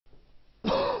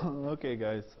Okay,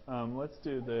 guys, let's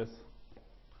do this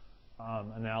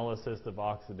analysis of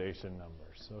oxidation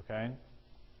numbers, okay?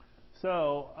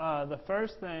 So the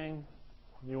first thing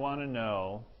you want to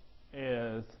know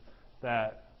is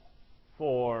that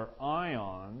for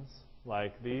ions,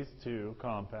 like these two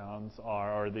compounds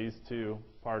are, or these two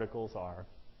particles are,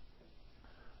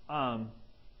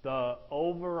 the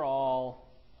overall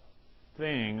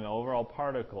thing, the overall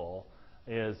particle,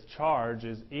 charge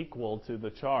is equal to the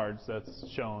charge that's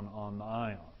shown on the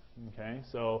ion. Okay,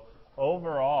 so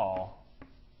overall,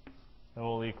 it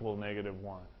will equal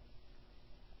 -1.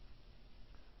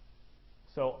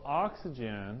 So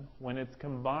oxygen, when it's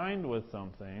combined with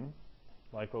something,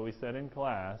 like what we said in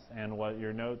class and what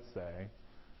your notes say,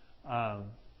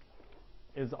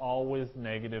 is always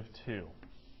 -2.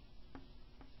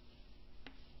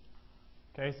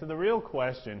 Okay, so the real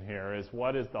question here is,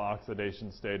 what is the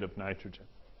oxidation state of nitrogen?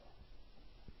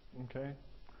 Okay,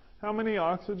 how many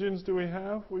oxygens do we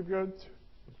have? We've got,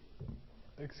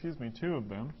 two of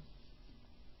them.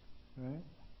 Okay.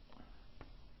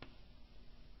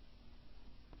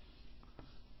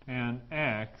 And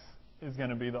X is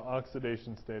going to be the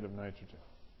oxidation state of nitrogen.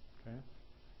 Okay.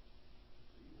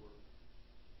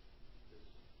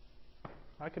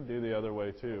 I could do the other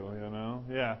way too, you know?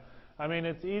 Yeah. I mean,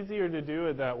 it's easier to do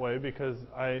it that way because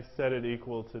I set it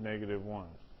equal to -1.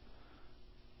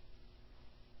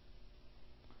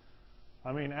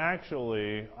 I mean,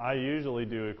 actually, I usually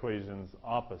do equations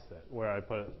opposite, where I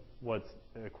put what's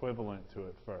equivalent to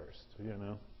it first, you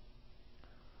know?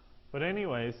 But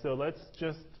anyway, so let's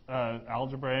just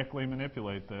algebraically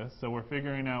manipulate this. So we're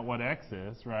figuring out what X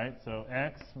is, right? So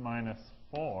X minus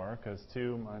 4, because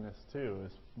 2 minus 2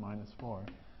 is -4,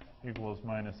 equals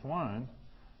 -1.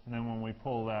 And then when we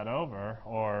pull that over,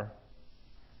 or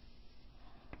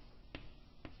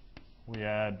we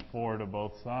add 4 to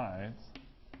both sides,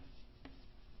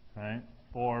 right?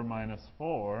 4 minus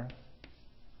 4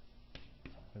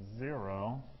 is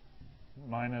 0.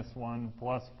 -1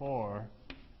 plus 4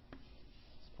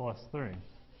 is +3.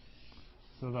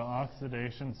 So the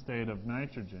oxidation state of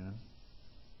nitrogen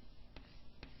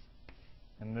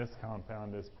in this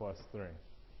compound is +3.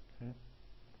 Okay?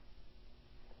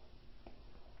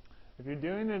 If you're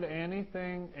doing it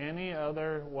any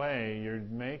other way, you're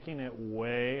making it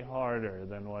way harder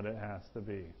than what it has to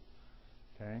be.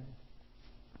 Okay?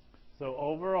 So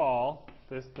overall,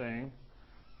 this thing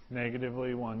is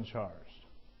 -1 charged.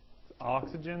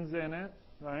 Oxygen's in it,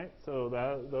 right? So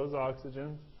those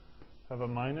oxygens have a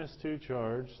 -2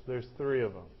 charge. There's 3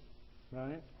 of them,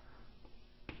 right?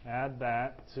 Add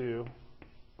that to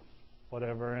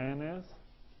whatever N is.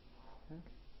 Okay.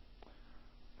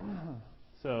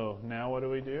 So now what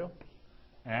do?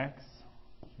 X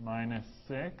minus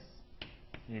 6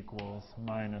 equals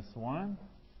 -1.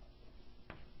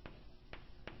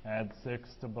 Add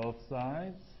 6 to both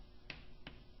sides.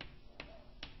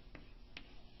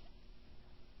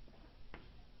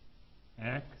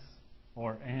 X,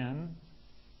 or N,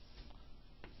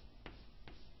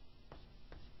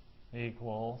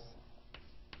 equals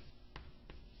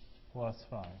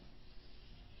 +5.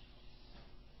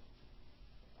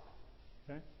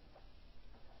 Okay?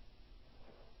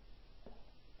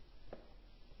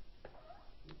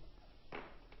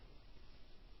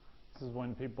 This is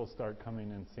when people start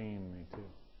coming and seeing me too.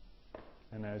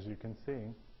 And as you can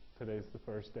see, today's the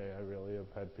first day I really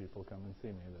have had people come and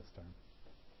see me this term.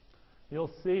 You'll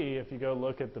see, if you go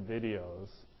look at the videos,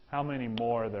 how many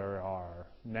more there are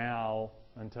now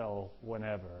until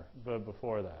whenever, but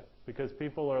before that. Because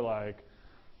people are like,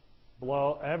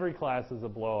 every class is a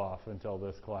blow-off until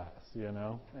this class, you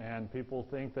know? And people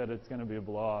think that it's going to be a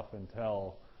blow-off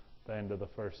until the end of the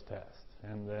first test,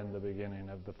 and then the beginning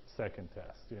of the second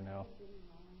test, you know?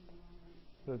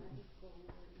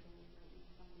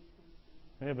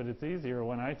 Yeah, but it's easier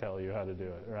when I tell you how to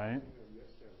do it, right?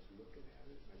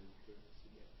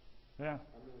 Yeah.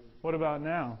 What about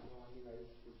now?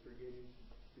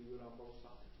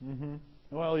 Mm-hmm.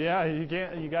 Well, yeah, you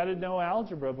got to know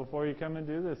algebra before you come and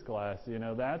do this class. You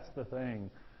know, that's the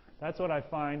thing. That's what I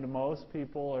find most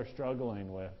people are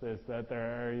struggling with, is that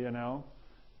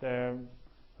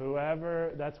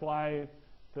that's why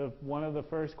one of the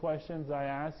first questions I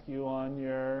ask you on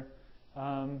your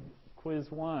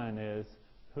quiz 1 is,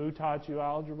 who taught you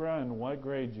algebra and what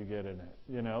grade you get in it?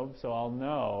 You know, so I'll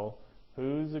know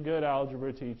who's a good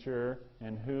algebra teacher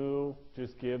and who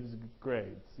just gives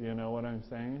grades. You know what I'm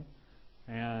saying?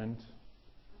 And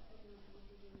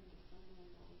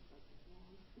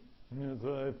it's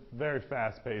a very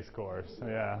fast-paced course,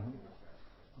 yeah.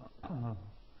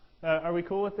 Are we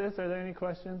cool with this? Are there any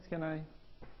questions? Can I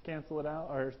cancel it out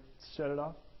or shut it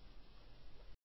off?